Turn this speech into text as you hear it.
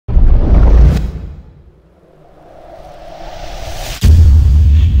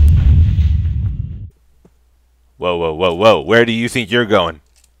Whoa, whoa, whoa, whoa. Where do you think you're going?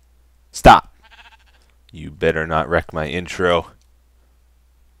 Stop. You better not wreck my intro.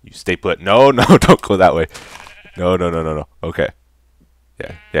 You stay put. No, no, don't go that way. No, no, no, no, no. Okay.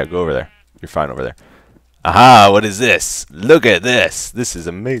 Yeah, go over there. You're fine over there. Aha, what is this? Look at this. This is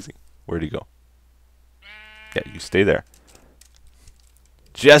amazing. Where'd he go? Yeah, you stay there.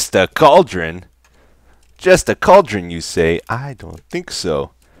 Just a cauldron? Just a cauldron, you say? I don't think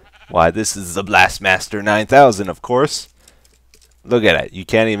so. Why, this is the Blastmaster 9000, of course. Look at it. You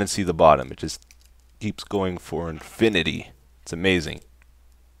can't even see the bottom. It just keeps going for infinity. It's amazing.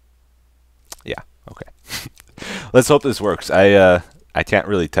 Yeah, okay. Let's hope this works. I can't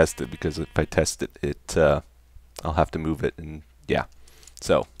really test it because if I test it, I'll have to move it, and yeah.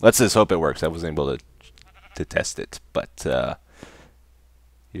 So let's just hope it works. I wasn't able to test it, but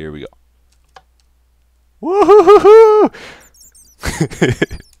here we go. Woohoo!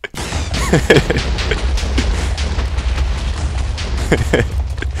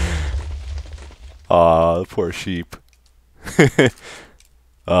 Aw, the poor sheep.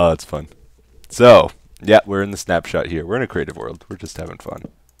 Oh, it's fun. So, yeah, we're in the snapshot here. We're in a creative world. We're just having fun.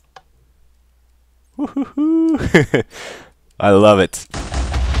 Woohoo! I love it.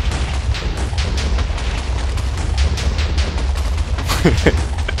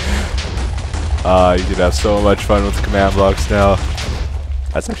 You can have so much fun with the command blocks now.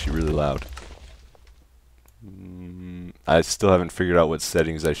 That's actually really loud. I still haven't figured out what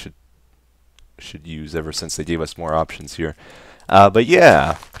settings I should use ever since they gave us more options here. But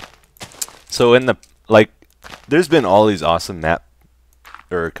yeah. So in the there's been all these awesome map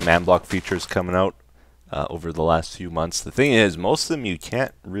or command block features coming out over the last few months. The thing is, most of them you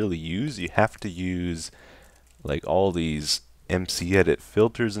can't really use. You have to use like all these MC edit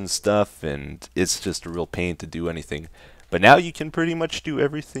filters and stuff, and it's just a real pain to do anything. But now you can pretty much do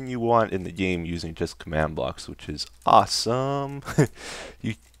everything you want in the game using just command blocks, which is awesome.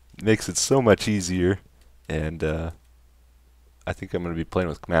 Makes it so much easier, and I think I'm going to be playing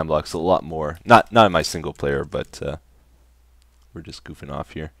with command blocks a lot more. Not in my single player, but we're just goofing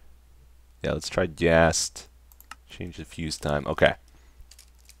off here. Yeah, let's try gassed. Change the fuse time. Okay.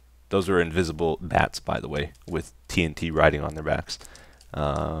 Those were invisible bats, by the way, with TNT riding on their backs.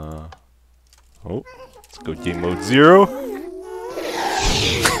 Oh, let's go game mode 0.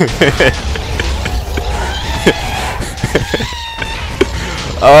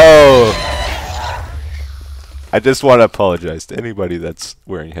 Oh! I just want to apologize to anybody that's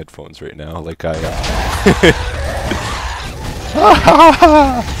wearing headphones right now, like I am.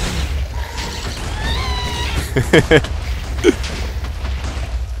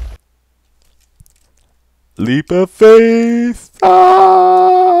 Leap of faith!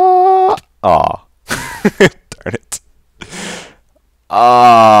 Ah! Aw. Darn it.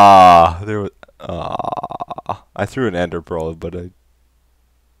 Ah! There was. Ah! I threw an ender pearl, but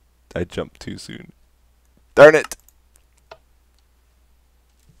I jumped too soon. Darn it!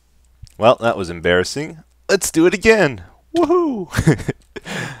 Well, that was embarrassing. Let's do it again! Woohoo!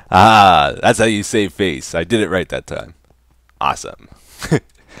 Ah, that's how you save face. I did it right that time. Awesome.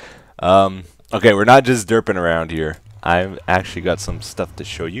 Okay, we're not just derping around here. I've actually got some stuff to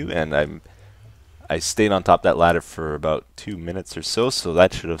show you, and I stayed on top of that ladder for about 2 minutes or so, so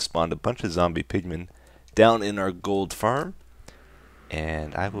that should have spawned a bunch of zombie pigmen down in our gold farm.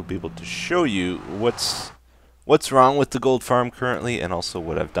 And I will be able to show you what's wrong with the gold farm currently, and also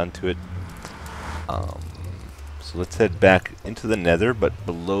what I've done to it. So let's head back into the nether, but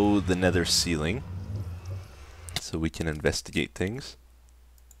below the nether ceiling, so we can investigate things.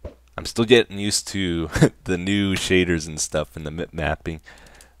 I'm still getting used to the new shaders and stuff and the map mapping.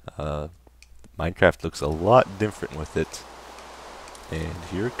 Minecraft looks a lot different with it. And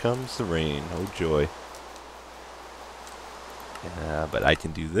here comes the rain. Oh joy. But I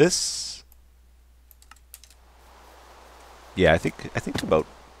can do this. Yeah, I think about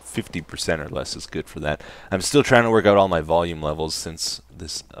 50% or less is good for that. I'm still trying to work out all my volume levels since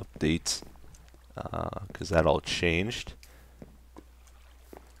this update, because that all changed.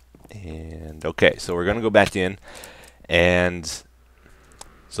 And okay, so we're gonna go back in, and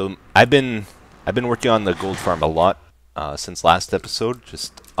so I've been working on the gold farm a lot since last episode,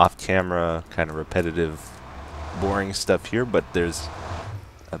 just off camera, kind of repetitive, boring stuff here. But there's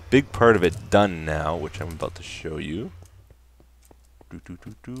a big part of it done now, which I'm about to show you.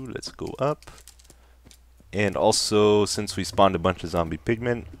 Let's go up. And also, since we spawned a bunch of zombie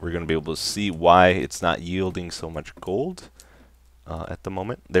pigmen, we're gonna be able to see why it's not yielding so much gold. At the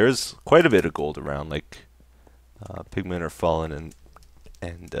moment, there's quite a bit of gold around. Like pigmen are falling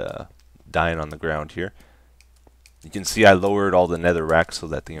and dying on the ground here. You can see I lowered all the nether racks so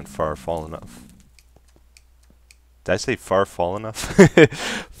that they can far falling off. Did I say fall enough?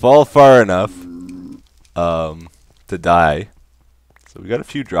 Fall far enough to die. So we got a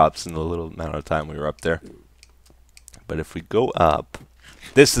few drops in the little amount of time we were up there. But if we go up,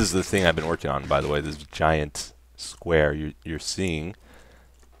 this is the thing I've been working on, by the way, this giant square you're seeing.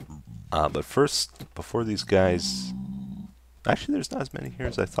 But first, before these guys... Actually, there's not as many here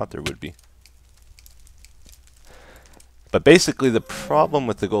as I thought there would be. But basically, the problem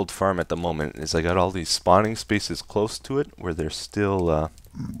with the gold farm at the moment is I got all these spawning spaces close to it where they're still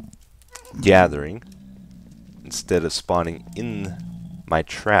gathering. Instead of spawning in my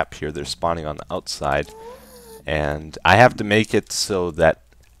trap here, they're spawning on the outside. And I have to make it so that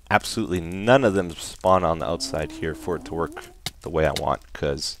absolutely none of them spawn on the outside here for it to work the way I want,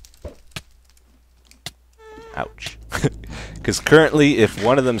 because... Ouch. Because currently, if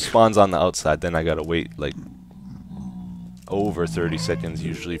one of them spawns on the outside, then I gotta wait, like, over 30 seconds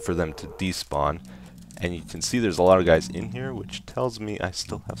usually for them to despawn. And you can see there's a lot of guys in here, which tells me I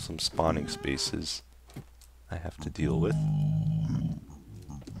still have some spawning spaces I have to deal with.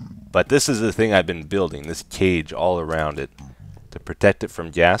 But this is the thing I've been building, this cage all around it, to protect it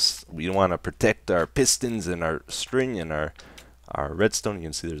from gas. We want to protect our pistons and our string and our redstone. You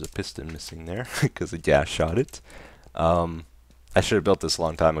can see there's a piston missing there because the gas shot it. I should have built this a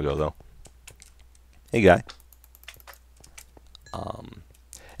long time ago, though. Hey, guy.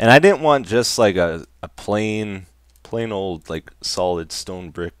 And I didn't want just like a plain old like solid stone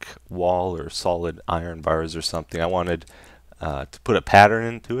brick wall or solid iron bars or something. I wanted to put a pattern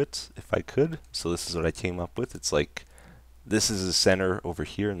into it if I could. So this is what I came up with. It's like this is the center over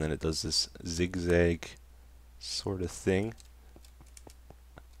here, and then it does this zigzag sort of thing.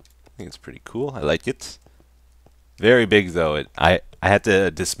 I think it's pretty cool. I like it. Very big though. I had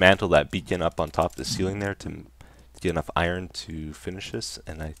to dismantle that beacon up on top of the ceiling there to get enough iron to finish this,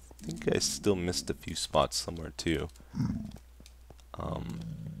 and I think I still missed a few spots somewhere too.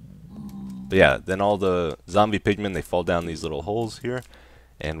 But yeah, then all the zombie pigmen, they fall down these little holes here,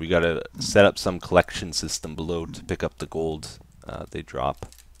 and we gotta set up some collection system below to pick up the gold they drop.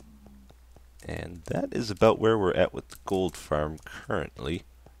 And that is about where we're at with the gold farm currently.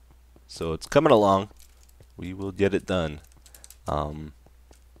 So it's coming along. We will get it done.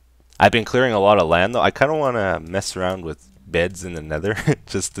 I've been clearing a lot of land though. I kind of want to mess around with beds in the nether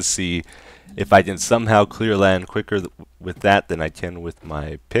just to see if I can somehow clear land quicker with that than I can with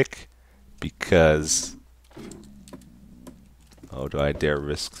my pick. Because, oh, do I dare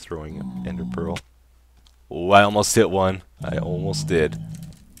risk throwing an ender pearl? Oh, I almost hit one. I almost did.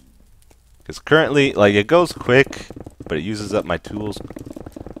 Because currently, like, it goes quick, but it uses up my tools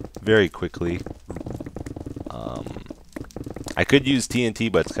very quickly. I could use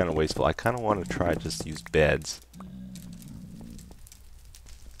TNT, but it's kind of wasteful. I kind of want to try just use beds.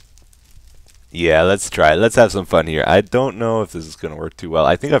 Yeah, let's try it. Let's have some fun here. I don't know if this is going to work too well.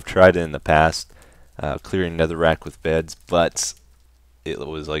 I think I've tried it in the past, clearing netherrack with beds, but it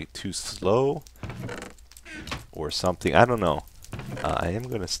was like too slow or something. I don't know. I am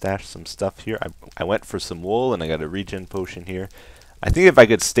going to stash some stuff here. I went for some wool, and I got a regen potion here. I think if I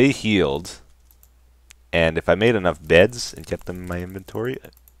could stay healed, and if I made enough beds and kept them in my inventory,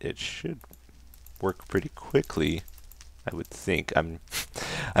 it should work pretty quickly, I would think. I'm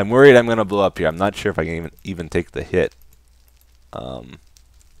worried I'm gonna blow up here. I'm not sure if I can even take the hit. Yeah,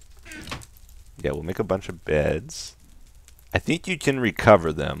 we'll make a bunch of beds. I think you can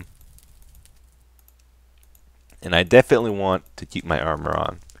recover them. And I definitely want to keep my armor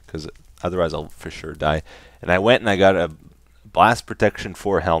on, because otherwise I'll for sure die. And I went and I got a blast protection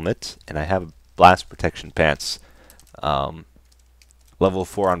 4 helmet, and I have blast protection pants. Level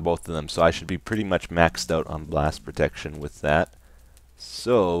 4 on both of them, so I should be pretty much maxed out on blast protection with that.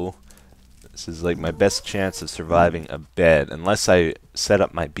 So this is like my best chance of surviving a bed, unless I set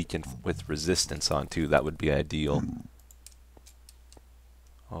up my beacon with resistance on too. That would be ideal.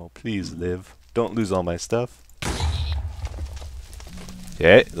 Oh, please live. Don't lose all my stuff.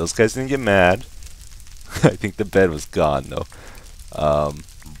 Okay, those guys didn't get mad. I think the bed was gone though.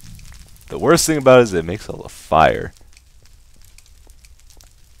 The worst thing about it is it makes all the fire.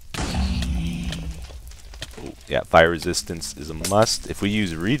 Oh, yeah, fire resistance is a must. If we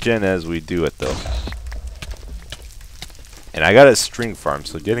use regen as we do it though. And I got a string farm,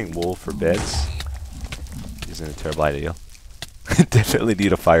 so getting wool for beds isn't a terrible idea. Definitely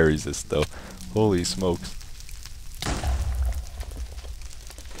need a fire resist though. Holy smokes.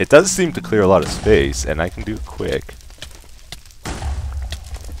 It does seem to clear a lot of space, and I can do it quick.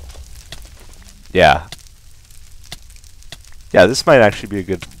 Yeah. Yeah, this might actually be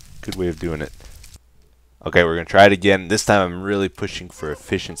a good way of doing it. Okay, we're going to try it again. This time I'm really pushing for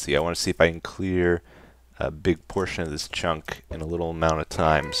efficiency. I want to see if I can clear a big portion of this chunk in a little amount of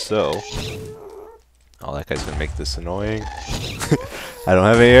time. So, oh, that guy's gonna make this annoying. I don't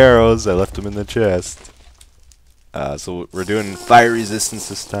have any arrows. I left them in the chest. So we're doing fire resistance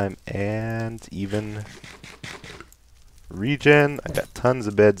this time, and even regen. I got tons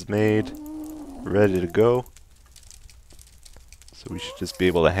of beds made, ready to go. So we should just be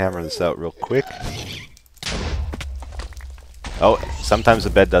able to hammer this out real quick. Oh, sometimes the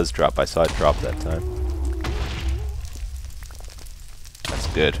bed does drop. I saw it drop that time. That's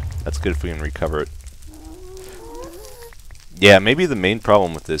good. That's good if we can recover it. Yeah, maybe the main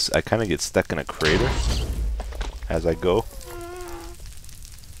problem with this, I kind of get stuck in a crater as I go.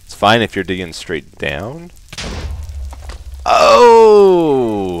 It's fine if you're digging straight down.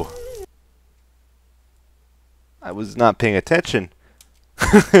 Oh! I was not paying attention.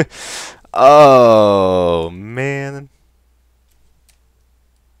 Oh, man.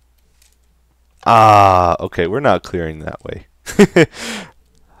 Ah, okay, we're not clearing that way.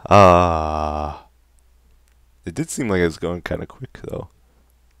 Ah. It did seem like it was going kind of quick, though.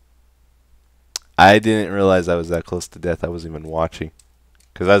 I didn't realize I was that close to death. I wasn't even watching.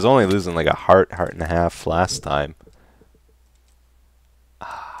 Because I was only losing like a heart and a half last time.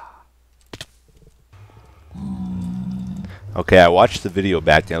 Okay, I watched the video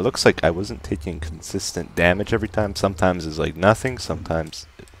back and it looks like I wasn't taking consistent damage every time. Sometimes it's like nothing. Sometimes,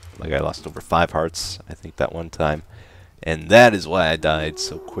 like I lost over 5 hearts, I think that one time. And that is why I died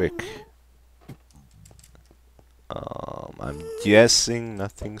so quick. I'm guessing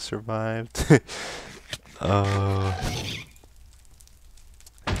nothing survived. It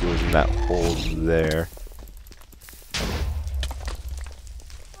was in that hole there.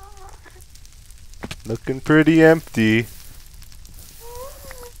 Looking pretty empty.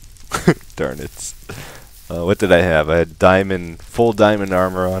 Darn it. What did I have? I had full diamond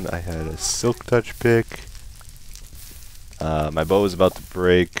armor on. I had a silk touch pick. My bow was about to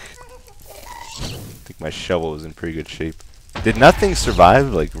break. I think my shovel was in pretty good shape. Did nothing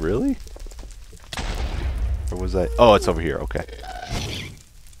survive? Like, really? Or was I... Oh, it's over here. Okay.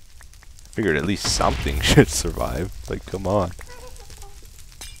 Figured at least something should survive. Like, come on.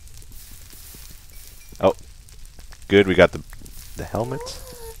 Oh. Good, we got the helmet.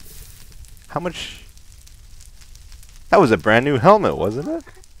 How much... That was a brand new helmet, wasn't it?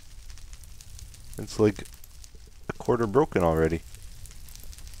 It's like a quarter broken already.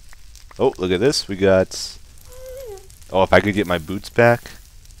 Oh, look at this. We got... Oh, if I could get my boots back.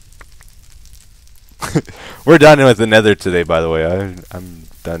 We're done with the nether today, by the way. I'm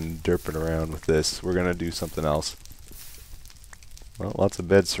done derping around with this. We're going to do something else. Well, lots of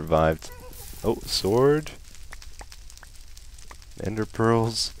beds survived. Oh, sword. Ender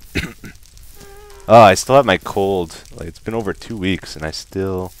pearls. Oh, I still have my cold. Like, it's been over 2 weeks, and I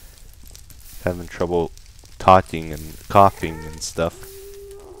still having trouble talking and coughing and stuff.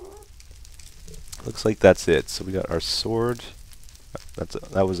 Looks like that's it. So we got our sword.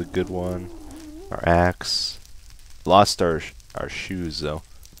 That was a good one. Our axe. Lost our shoes though.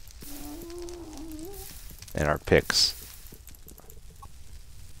 And our picks.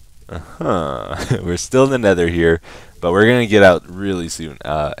 We're still in the nether here, but we're gonna get out really soon.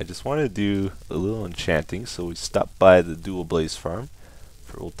 I just want to do a little enchanting, so we stopped by the dual blaze farm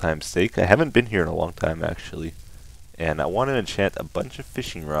for old time's sake. I haven't been here in a long time actually. And I want to enchant a bunch of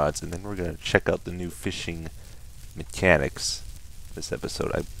fishing rods, and then we're going to check out the new fishing mechanics. This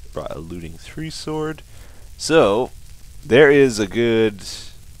episode I brought a looting 3 sword. So, there is a good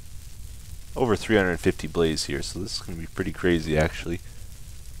over 350 blaze here, so this is going to be pretty crazy actually.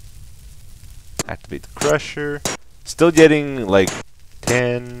 Activate the crusher. Still getting like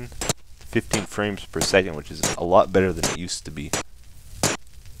 10, 15 frames per second, which is a lot better than it used to be.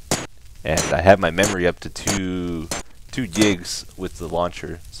 And I have my memory up to 2 gigs with the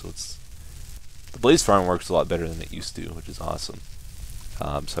launcher, so the blaze farm works a lot better than it used to, which is awesome. So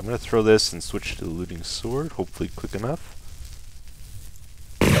I'm going to throw this and switch to the looting sword, hopefully quick enough.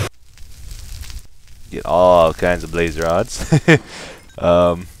 Get all kinds of blaze rods.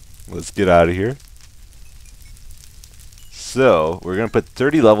 Let's get out of here. So we're going to put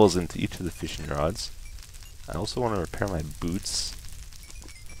 30 levels into each of the fishing rods. I also want to repair my boots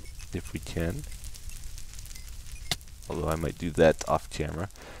if we can. Although I might do that off camera.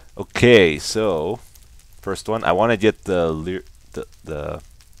 Okay, so first one, I want to get the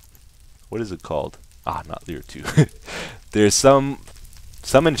what is it called? Ah, not Leer 2. There's some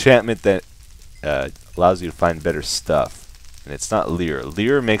enchantment that allows you to find better stuff, and it's not Leer.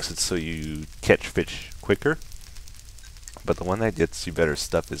 Leer makes it so you catch fish quicker, but the one that gets you better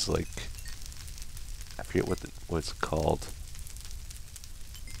stuff is like, I forget what it's called.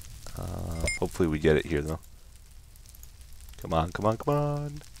 Hopefully we get it here, though. Come on, come on, come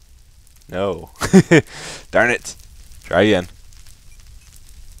on. No. Darn it. Try again.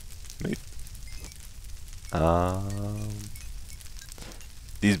 Maybe.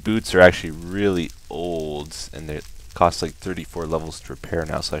 These boots are actually really old, and they cost like 34 levels to repair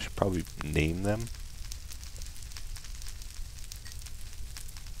now, so I should probably name them.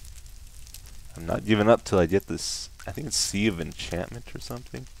 I'm not giving up till I get this. I think it's Sea of Enchantment or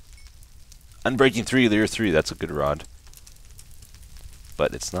something. Unbreaking 3, Layer 3, that's a good rod.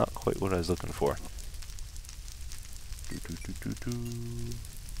 But it's not quite what I was looking for.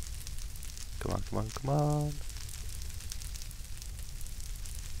 Come on, come on, come on.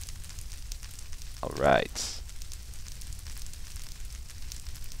 Alright.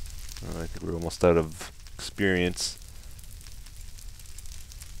 I think we're almost out of experience.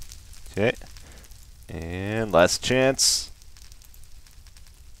 Okay. And last chance.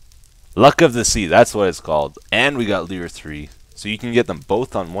 Luck of the Sea, that's what it's called. And we got Lure 3. So you can get them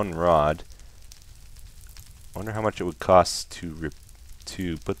both on one rod. I wonder how much it would cost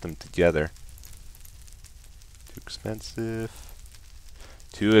to put them together. Too expensive.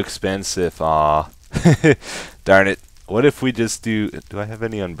 Too expensive, aw. Darn it. What if we just do I have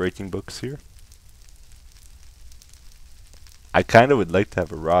any unbreaking books here? I kind of would like to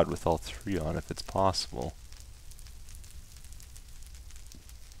have a rod with all three on if it's possible.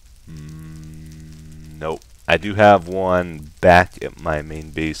 Nope. I do have one back at my main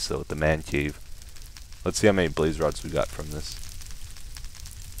base, though, at the man cave. Let's see how many blaze rods we got from this.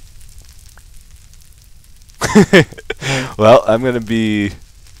 Well, I'm going to be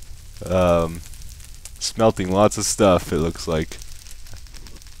smelting lots of stuff, it looks like.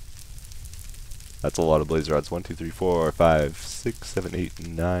 That's a lot of blaze rods. 1, 2, 3, 4, 5, 6, 7, 8,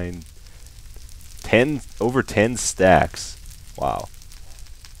 9, 10, over 10 stacks. Wow.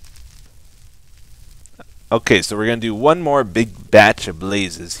 Okay, so we're going to do one more big batch of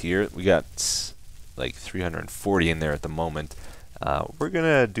blazes here. We got like 340 in there at the moment. We're going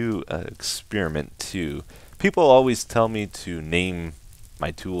to do an experiment too. People always tell me to name my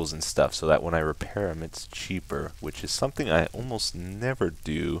tools and stuff so that when I repair them it's cheaper, which is something I almost never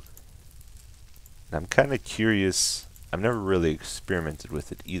do. And I'm kind of curious. I've never really experimented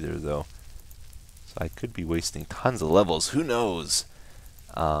with it either, though. So I could be wasting tons of levels. Who knows?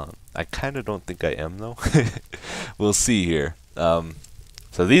 I kind of don't think I am, though. We'll see here.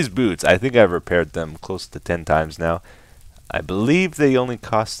 So these boots, I think I've repaired them close to 10 times now. I believe they only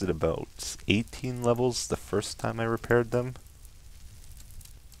costed about 18 levels the first time I repaired them.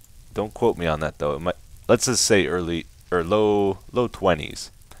 Don't quote me on that, though. It might, let's just say early or low 20s.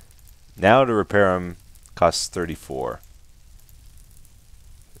 Now to repair them costs 34.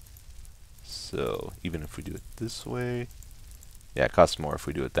 So even if we do it this way, yeah, it costs more if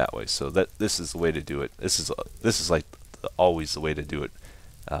we do it that way. So this is the way to do it. This is like always the way to do it.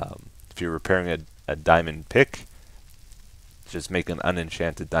 If you're repairing a diamond pick, just make an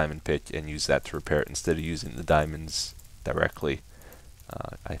unenchanted diamond pick and use that to repair it instead of using the diamonds directly.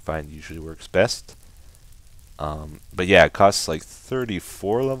 I find usually works best. But yeah, it costs like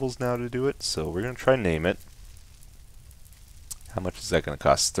 34 levels now to do it, so we're going to try and name it. How much is that going to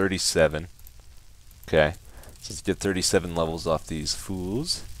cost? 37. Okay, so let's get 37 levels off these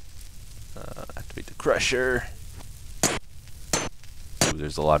fools. Activate the crusher. Ooh,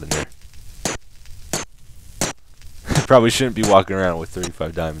 there's a lot in there. Probably shouldn't be walking around with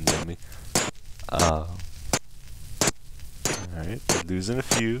 35 diamonds on me. Alright, losing a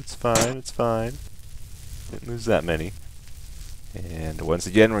few. It's fine, it's fine. Didn't lose that many. And once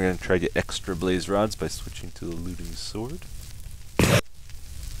again, we're going to try to get extra blaze rods by switching to the looting sword.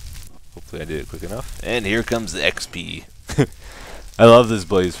 Hopefully I did it quick enough. And here comes the XP. I love this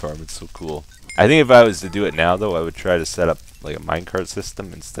blaze farm, it's so cool. I think if I was to do it now, though, I would try to set up like a minecart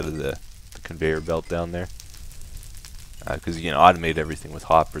system instead of the conveyor belt down there. Because you can automate everything with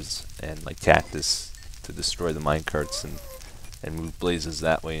hoppers and like cactus to destroy the minecarts and move blazes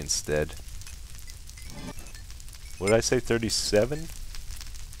that way instead. What did I say, 37?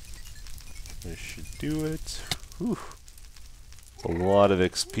 This should do it. Whew. A lot of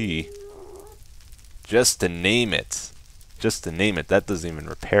XP. Just to name it. Just to name it. That doesn't even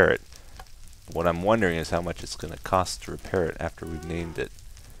repair it. What I'm wondering is how much it's going to cost to repair it after we've named it.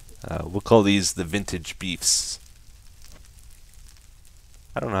 We'll call these the vintage beefs.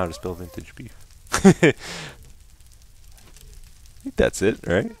 I don't know how to spell vintage beef. I think that's it,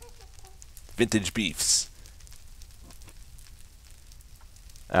 right? Vintage beefs.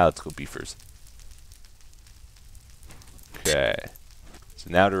 Let's go beefers. Okay. So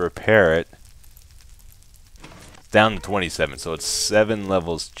now to repair it, down to 27, so it's 7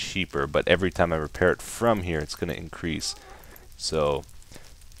 levels cheaper, but every time I repair it from here, it's going to increase. So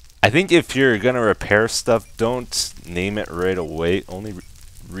I think if you're going to repair stuff, don't name it right away. Only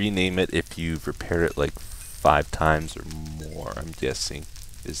rename it if you've repaired it like 5 times or more, I'm guessing,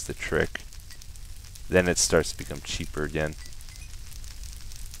 is the trick. Then it starts to become cheaper again.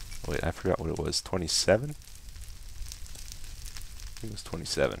 Wait, I forgot what it was. 27? I think it was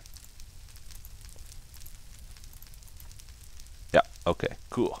 27. Yeah, okay,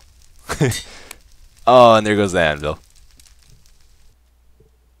 cool. Oh, and there goes the anvil.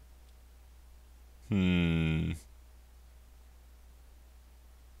 Hmm.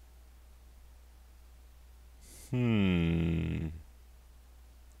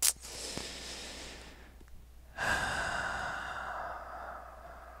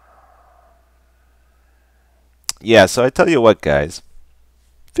 Yeah, so I tell you what, guys.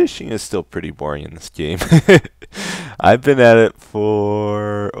 Fishing is still pretty boring in this game. I've been at it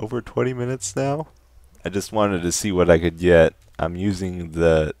for over 20 minutes now. I just wanted to see what I could get. I'm using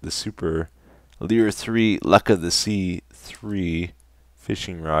the Super Lure 3 Luck of the Sea 3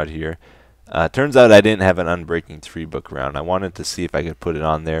 fishing rod here. Turns out I didn't have an Unbreaking 3 book around. I wanted to see if I could put it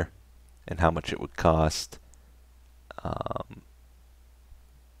on there and how much it would cost.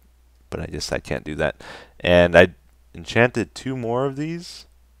 But I guess I can't do that. And I enchanted 2 more of these.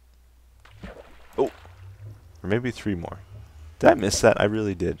 Oh, or maybe 3 more. Did I miss that? I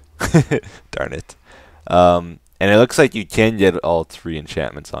really did. Darn it. And it looks like you can get all 3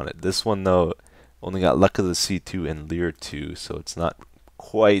 enchantments on it. This one, though, only got Luck of the Sea 2 and Lure 2, so it's not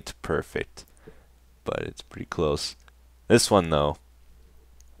quite perfect. But it's pretty close. This one, though,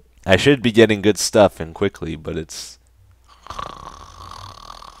 I should be getting good stuff and quickly, but it's...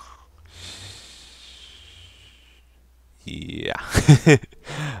 Yeah.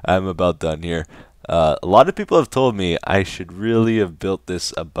 I'm about done here. A lot of people have told me I should really have built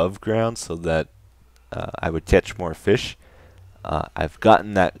this above ground so that I would catch more fish. I've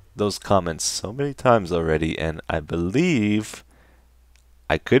gotten those comments so many times already, and I believe,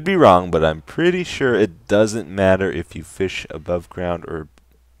 I could be wrong, but I'm pretty sure it doesn't matter if you fish above ground or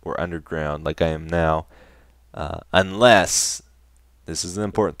underground like I am now, unless, this is an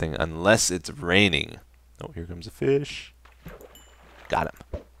important thing, unless it's raining. Oh, here comes a fish. Got him.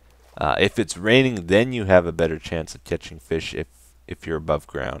 If it's raining, then you have a better chance of catching fish if you're above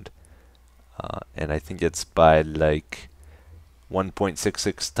ground. And I think it's by like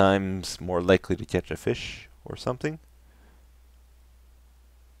 1.66 times more likely to catch a fish or something.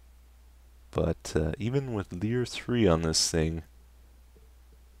 But even with Lure 3 on this thing,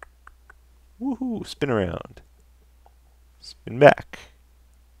 woohoo, spin around. Spin back.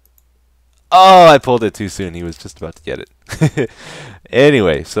 Oh, I pulled it too soon. He was just about to get it.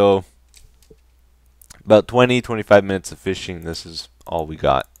 Anyway, so about 20-25 minutes of fishing. This is all we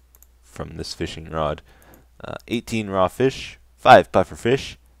got from this fishing rod. 18 raw fish, 5 puffer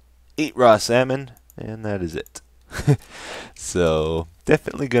fish, 8 raw salmon, and that is it. So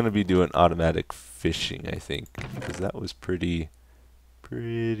definitely going to be doing automatic fishing, I think, because that was pretty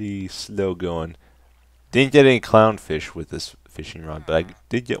slow going. Didn't get any clownfish with this fishing rod, but I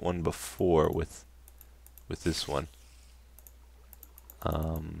did get one before with this one.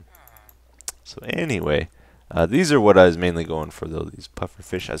 So anyway, these are what I was mainly going for, though, these puffer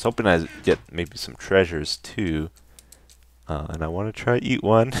fish. I was hoping I'd get maybe some treasures too, and I want to try eat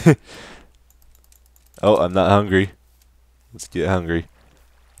one. Oh, I'm not hungry. Let's get hungry.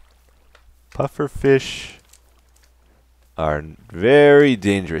 Puffer fish are very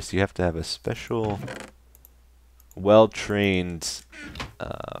dangerous. You have to have a special, well-trained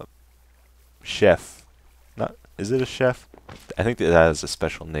chef. Is it a chef? I think that has a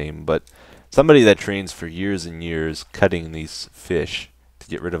special name, but somebody that trains for years and years cutting these fish to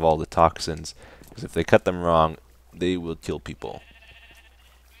get rid of all the toxins. Because if they cut them wrong, they will kill people.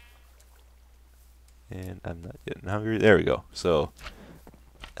 And I'm not getting hungry. There we go. So,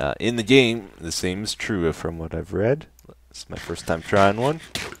 in the game, the same is true from what I've read. It's my first time trying one.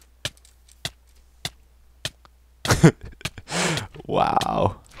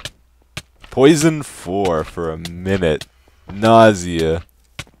 Wow. Poison 4 for a minute. Nausea.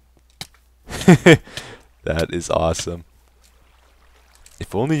 That is awesome.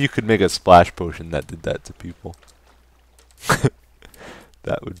 If only you could make a splash potion that did that to people.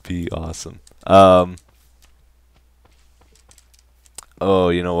 That would be awesome. Oh,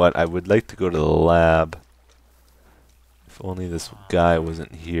 you know what? I would like to go to the lab. If only this guy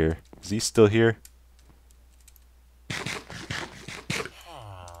wasn't here. Is he still here?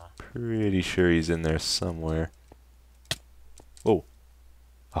 Pretty sure he's in there somewhere. Oh.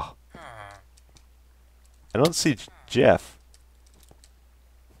 Oh. I don't see Jeff.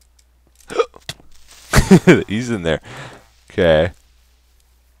 He's in there. Okay.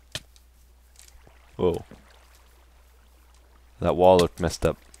 Whoa. That wall looked messed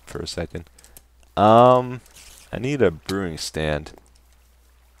up for a second. I need a brewing stand.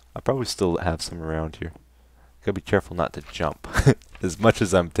 I probably still have some around here. Gotta be careful not to jump. As much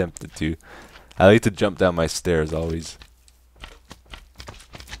as I'm tempted to. I like to jump down my stairs always.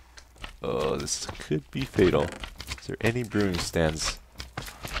 Oh, this could be fatal. Is there any brewing stands?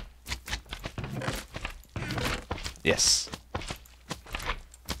 Yes.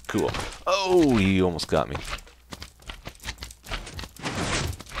 Cool. Oh, he almost got me.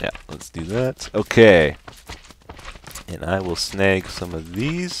 Yeah, let's do that. Okay. And I will snag some of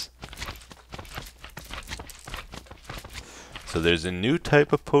these. So there's a new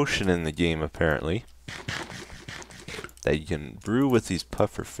type of potion in the game, apparently, that you can brew with these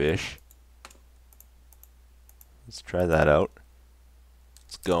puffer fish. Let's try that out.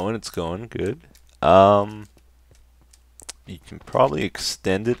 It's going, good. You can probably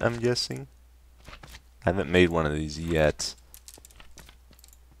extend it, I'm guessing. I haven't made one of these yet.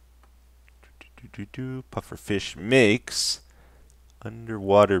 Pufferfish makes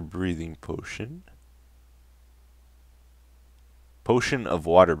underwater breathing potion. Potion of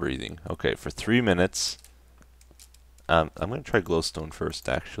water breathing. Okay, for 3 minutes. I'm going to try glowstone first,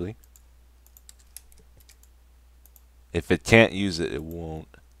 actually. If it can't use it, it won't.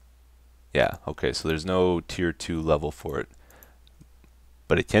 Yeah, okay, so there's no tier 2 level for it.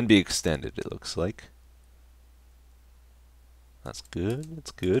 But it can be extended, it looks like. That's good,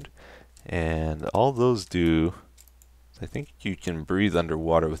 that's good. And all those do, I think you can breathe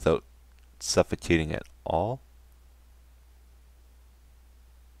underwater without suffocating at all.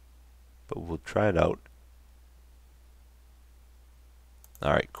 But we'll try it out.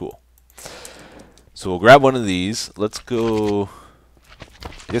 Alright, cool. So we'll grab one of these. Let's go.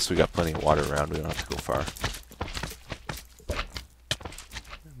 I guess we got plenty of water around. We don't have to go far.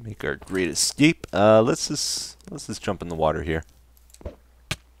 Make our great escape. Let's just jump in the water here.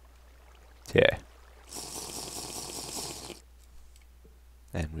 Okay.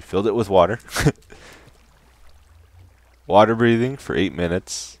 And we filled it with water. Water breathing for 8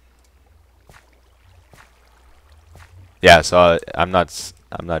 minutes. Yeah, so I'm not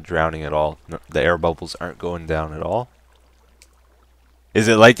drowning at all. No, the air bubbles aren't going down at all. Is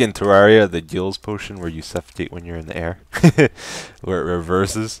it like in Terraria, the gills potion, where you suffocate when you're in the air? Where it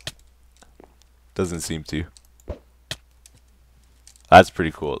reverses? Doesn't seem to. That's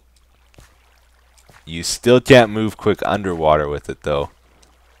pretty cool. You still can't move quick underwater with it, though.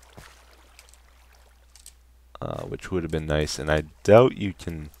 Which would have been nice, and I doubt you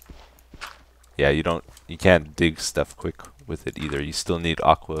can... Yeah, you can't dig stuff quick with it either. You still need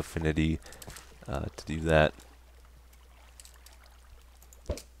aqua affinity to do that.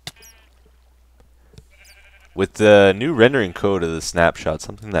 With the new rendering code of the snapshot,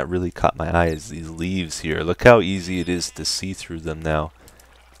 something that really caught my eye is these leaves here. Look how easy it is to see through them now,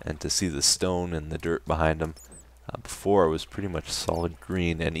 and to see the stone and the dirt behind them. Before it was pretty much solid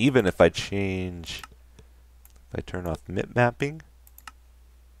green, and even if I turn off mip mapping,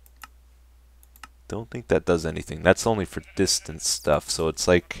 don't think that does anything. That's only for distance stuff, so it's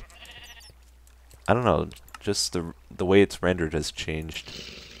like, I don't know, just the way it's rendered has changed.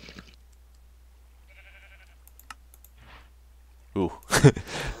 Ooh.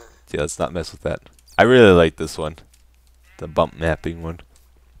 Yeah, let's not mess with that. I really like this one. The bump mapping one.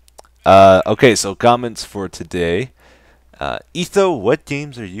 Okay, so comments for today. Etho, what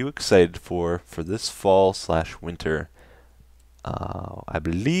games are you excited for this fall/winter? I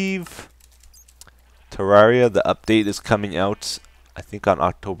believe Terraria, the update is coming out, I think on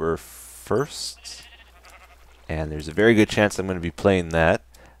October 1st. And there's a very good chance I'm going to be playing that.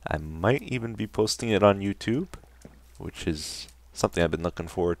 I might even be posting it on YouTube, which is something I've been looking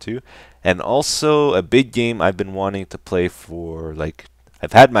forward to. And also a big game I've been wanting to play for, like,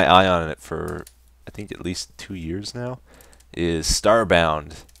 I've had my eye on it for I think at least 2 years now, is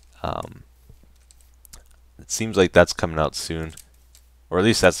Starbound. It seems like that's coming out soon, or at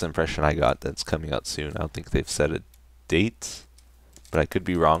least that's the impression I got, that's coming out soon. I don't think they've set a date, but I could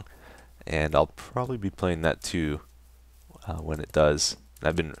be wrong. And I'll probably be playing that too when it does.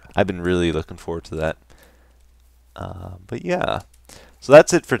 I've been really looking forward to that. But yeah, so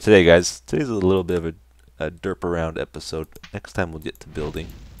that's it for today, guys. Today's a little bit of a derp around episode. Next time we'll get to building.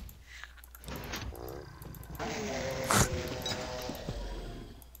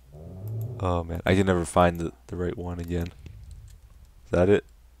 Oh man, I can never find the right one again. Is that it?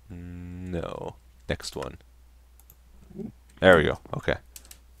 No. Next one. There we go. Okay.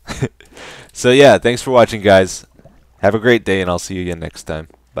 So yeah, thanks for watching, guys. Have a great day, and I'll see you again next time.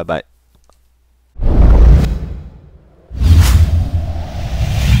 Bye bye.